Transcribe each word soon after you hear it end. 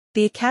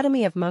The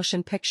Academy of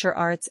Motion Picture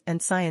Arts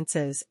and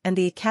Sciences and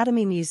the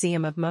Academy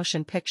Museum of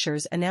Motion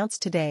Pictures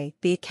announced today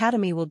the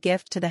Academy will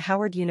gift to the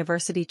Howard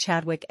University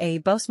Chadwick A.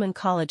 Boseman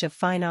College of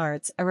Fine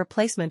Arts a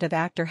replacement of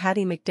actor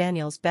Hattie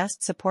McDaniel's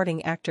Best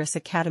Supporting Actress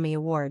Academy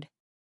Award.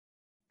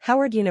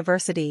 Howard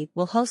University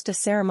will host a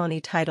ceremony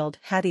titled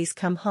Hattie's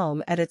Come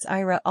Home at its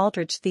Ira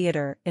Aldrich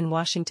Theater in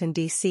Washington,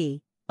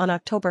 D.C., on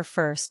October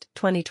 1,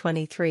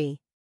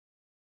 2023.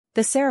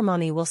 The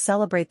ceremony will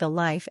celebrate the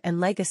life and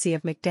legacy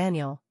of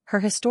McDaniel, her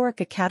historic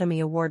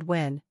Academy Award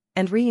win,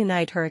 and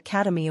reunite her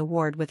Academy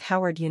Award with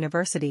Howard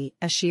University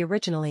as she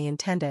originally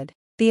intended.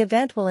 The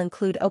event will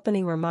include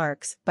opening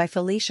remarks by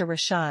Felicia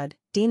Rashad,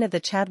 Dean of the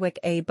Chadwick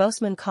A.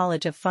 Boseman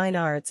College of Fine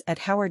Arts at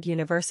Howard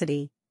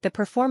University, the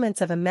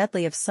performance of a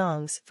medley of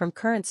songs from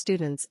current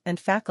students and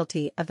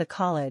faculty of the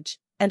college,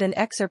 and an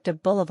excerpt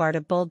of Boulevard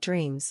of Bold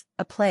Dreams,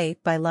 a play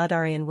by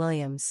LaDarian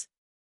Williams.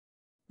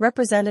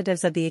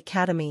 Representatives of the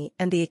Academy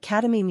and the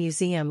Academy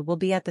Museum will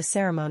be at the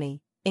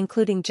ceremony,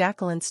 including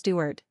Jacqueline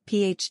Stewart,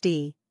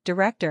 Ph.D.,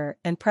 Director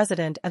and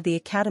President of the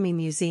Academy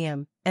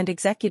Museum, and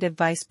Executive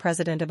Vice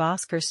President of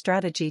Oscar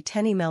Strategy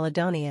Tenny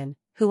Meladonian,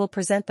 who will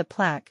present the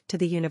plaque to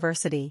the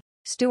university.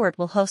 Stewart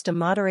will host a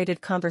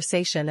moderated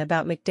conversation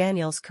about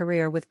McDaniel's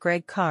career with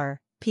Greg Carr,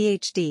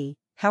 Ph.D.,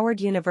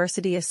 Howard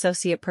University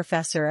Associate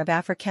Professor of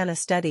Africana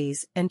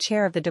Studies and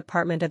Chair of the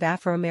Department of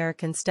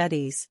Afro-American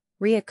Studies,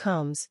 Rhea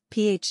Combs,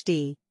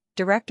 Ph.D.,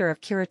 Director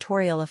of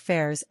Curatorial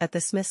Affairs at the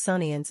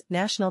Smithsonian's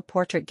National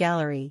Portrait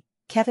Gallery,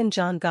 Kevin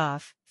John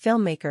Goff,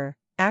 filmmaker,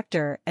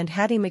 actor and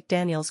Hattie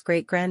McDaniel's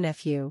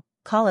great-grandnephew,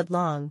 Khalid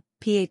Long,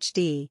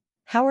 Ph.D.,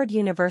 Howard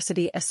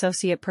University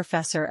Associate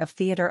Professor of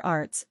Theater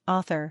Arts,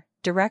 author,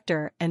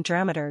 director and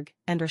dramaturg,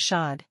 and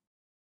Rashad.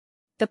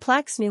 The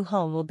plaque's new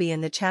home will be in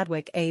the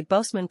Chadwick A.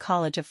 Boseman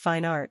College of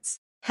Fine Arts.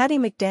 Hattie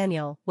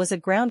McDaniel was a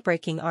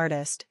groundbreaking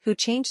artist who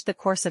changed the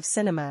course of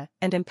cinema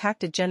and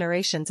impacted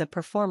generations of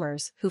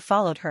performers who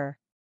followed her.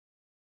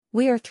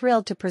 We are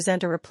thrilled to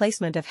present a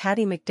replacement of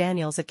Hattie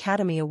McDaniel's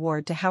Academy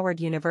Award to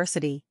Howard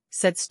University,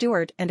 said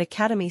Stewart and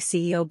Academy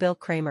CEO Bill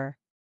Kramer.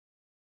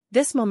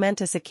 This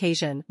momentous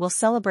occasion will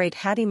celebrate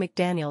Hattie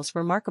McDaniel's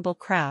remarkable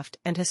craft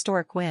and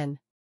historic win.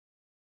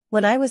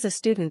 When I was a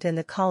student in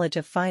the College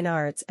of Fine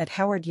Arts at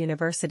Howard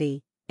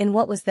University, in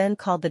what was then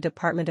called the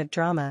Department of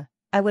Drama,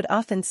 I would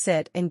often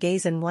sit and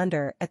gaze in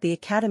wonder at the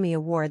Academy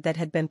Award that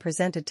had been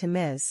presented to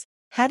Ms.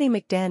 Hattie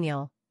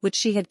McDaniel, which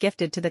she had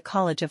gifted to the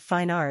College of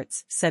Fine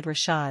Arts, said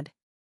Rashad.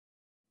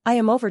 I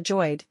am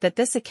overjoyed that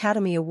this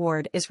Academy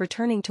Award is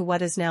returning to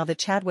what is now the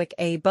Chadwick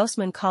A.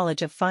 Boseman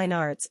College of Fine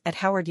Arts at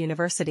Howard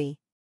University.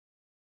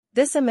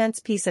 This immense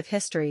piece of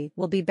history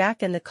will be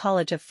back in the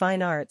College of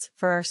Fine Arts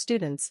for our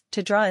students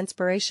to draw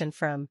inspiration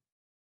from.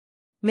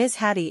 Ms.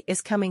 Hattie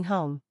is coming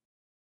home.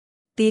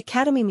 The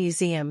Academy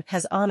Museum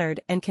has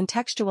honored and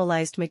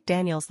contextualized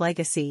McDaniel's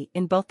legacy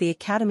in both the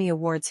Academy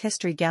Awards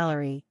History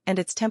Gallery and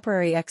its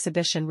temporary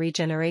exhibition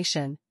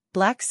Regeneration,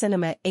 Black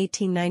Cinema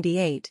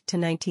 1898 to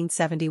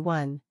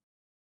 1971.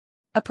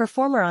 A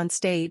performer on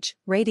stage,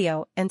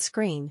 radio, and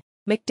screen,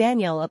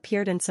 McDaniel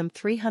appeared in some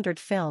 300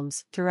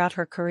 films throughout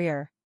her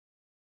career.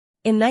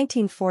 In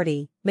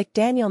 1940,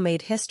 McDaniel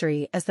made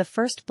history as the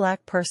first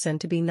Black person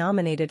to be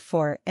nominated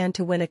for and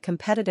to win a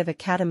competitive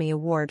Academy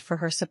Award for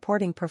her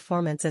supporting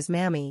performance as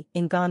Mammy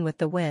in Gone with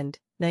the Wind,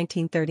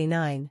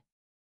 1939.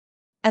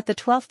 At the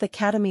 12th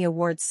Academy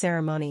Awards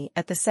ceremony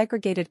at the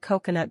segregated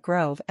Coconut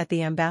Grove at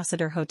the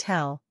Ambassador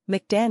Hotel,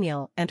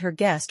 McDaniel and her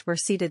guest were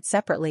seated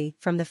separately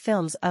from the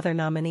film's other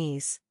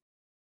nominees.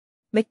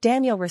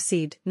 McDaniel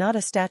received not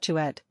a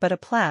statuette but a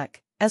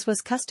plaque, as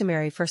was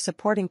customary for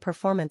supporting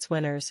performance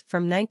winners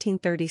from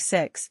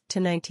 1936 to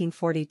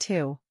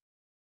 1942.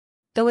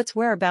 Though its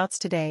whereabouts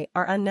today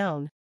are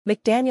unknown,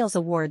 McDaniel's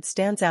award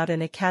stands out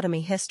in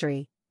Academy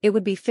history. It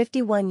would be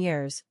 51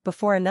 years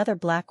before another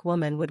Black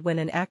woman would win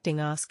an acting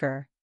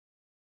Oscar.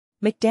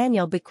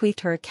 McDaniel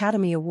bequeathed her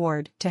Academy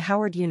Award to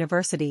Howard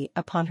University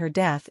upon her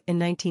death in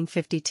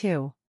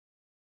 1952.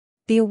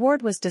 The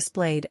award was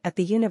displayed at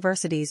the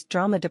university's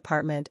drama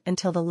department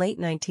until the late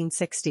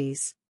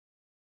 1960s.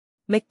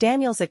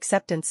 McDaniel's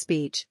acceptance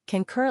speech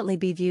can currently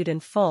be viewed in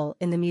full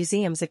in the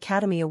museum's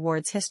Academy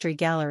Awards History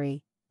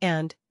Gallery,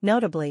 and,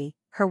 notably,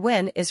 her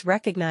win is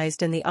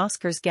recognized in the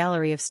Oscars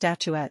Gallery of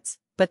Statuettes,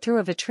 but through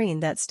a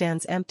vitrine that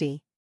stands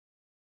empty.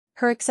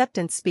 Her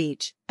acceptance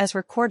speech, as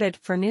recorded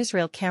for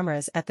newsreel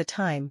cameras at the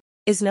time,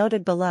 is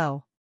noted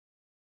below.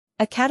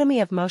 Academy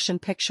of Motion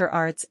Picture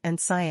Arts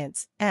and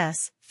Science,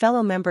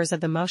 fellow members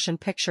of the motion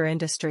picture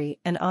industry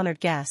and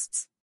honored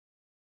guests.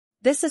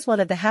 This is one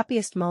of the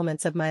happiest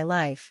moments of my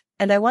life,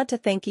 and I want to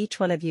thank each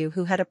one of you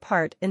who had a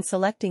part in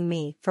selecting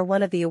me for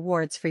one of the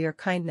awards for your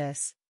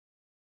kindness.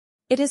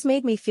 It has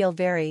made me feel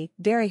very,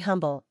 very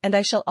humble, and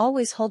I shall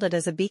always hold it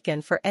as a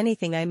beacon for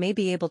anything I may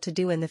be able to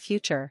do in the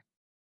future.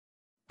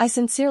 I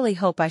sincerely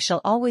hope I shall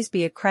always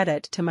be a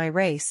credit to my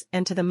race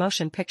and to the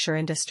motion picture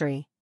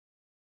industry.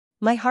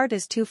 My heart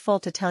is too full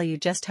to tell you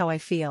just how I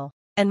feel,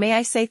 and may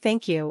I say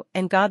thank you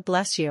and God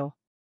bless you.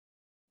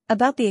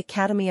 About the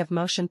Academy of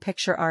Motion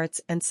Picture Arts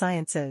and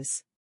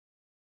Sciences.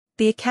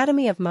 The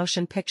Academy of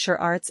Motion Picture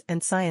Arts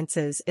and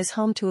Sciences is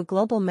home to a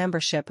global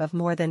membership of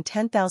more than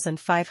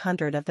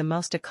 10,500 of the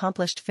most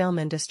accomplished film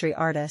industry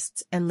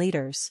artists and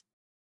leaders.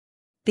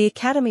 The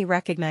Academy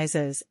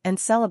recognizes and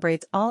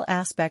celebrates all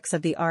aspects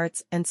of the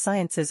arts and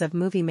sciences of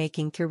movie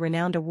making through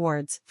renowned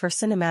awards for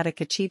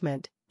cinematic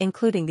achievement,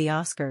 including the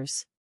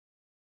Oscars.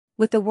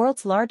 With the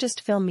world's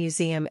largest film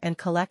museum and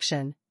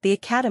collection, the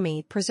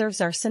Academy preserves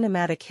our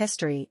cinematic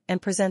history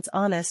and presents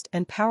honest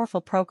and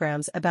powerful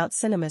programs about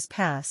cinema's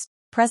past,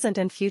 present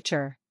and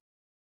future.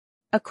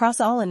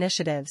 Across all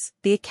initiatives,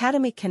 the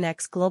Academy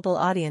connects global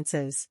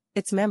audiences,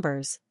 its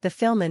members, the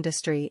film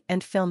industry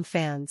and film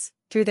fans,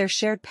 through their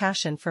shared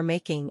passion for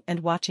making and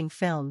watching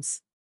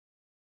films.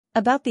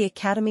 About the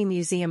Academy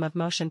Museum of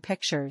Motion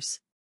Pictures.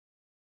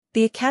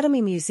 The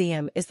Academy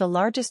Museum is the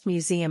largest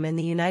museum in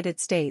the United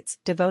States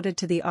devoted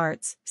to the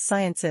arts,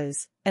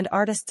 sciences, and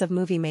artists of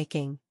movie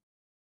making.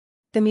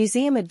 The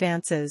museum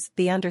advances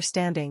the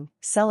understanding,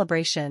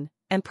 celebration,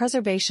 and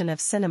preservation of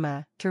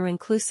cinema through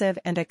inclusive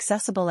and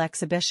accessible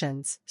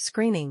exhibitions,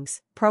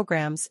 screenings,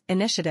 programs,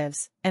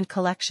 initiatives, and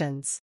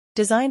collections.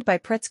 Designed by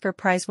Pritzker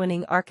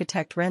Prize-winning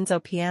architect Renzo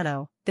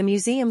Piano, the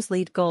museum's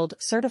LEED Gold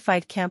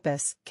certified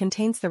campus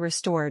contains the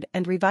restored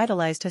and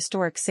revitalized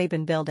historic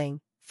Sabin Building,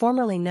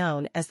 formerly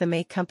known as the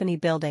May Company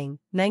Building,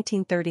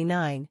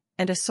 1939,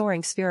 and a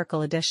soaring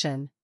spherical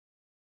addition.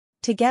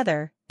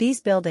 Together,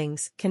 these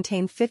buildings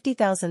contain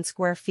 50,000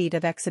 square feet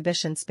of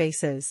exhibition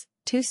spaces,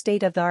 2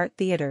 state-of-the-art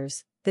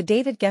theaters, the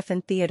David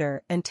Geffen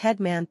Theater and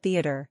Ted Mann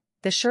Theater,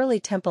 the Shirley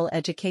Temple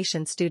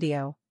Education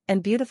Studio,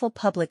 and beautiful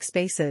public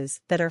spaces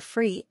that are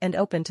free and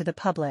open to the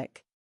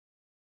public.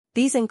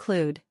 These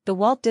include the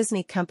Walt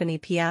Disney Company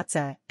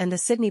Piazza and the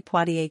Sidney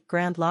Poitier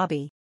Grand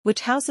Lobby, which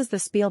houses the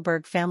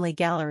Spielberg Family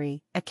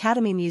Gallery,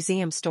 Academy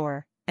Museum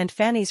Store, and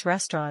Fanny's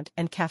Restaurant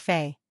and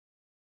Cafe.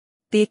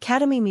 The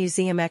Academy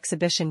Museum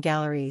exhibition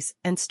galleries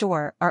and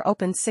store are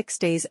open 6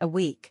 days a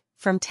week,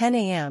 from 10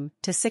 a.m.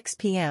 to 6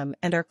 p.m.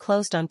 and are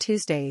closed on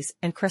Tuesdays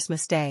and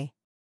Christmas Day.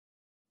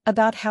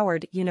 About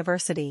Howard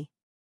University.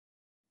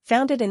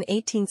 Founded in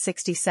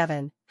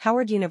 1867,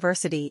 Howard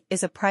University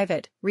is a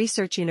private,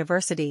 research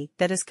university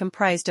that is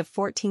comprised of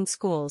 14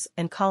 schools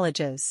and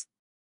colleges.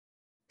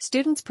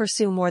 Students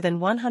pursue more than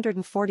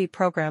 140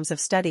 programs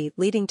of study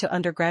leading to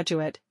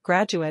undergraduate,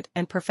 graduate,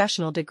 and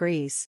professional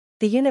degrees.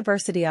 The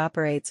university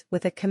operates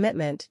with a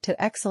commitment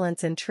to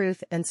excellence in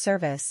truth and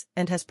service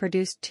and has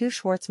produced 2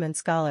 Schwartzman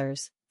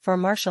Scholars, 4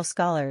 Marshall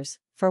Scholars,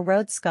 4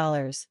 Rhodes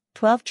Scholars,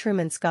 12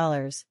 Truman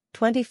Scholars,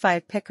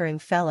 25 Pickering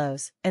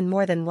Fellows, and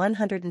more than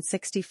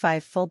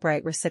 165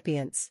 Fulbright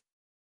recipients.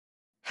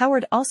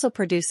 Howard also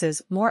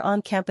produces more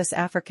on-campus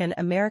African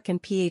American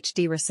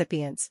PhD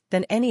recipients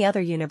than any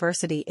other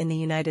university in the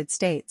United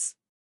States.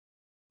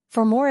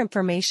 For more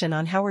information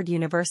on Howard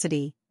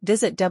University,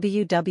 visit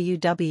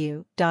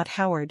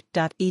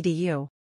www.howard.edu.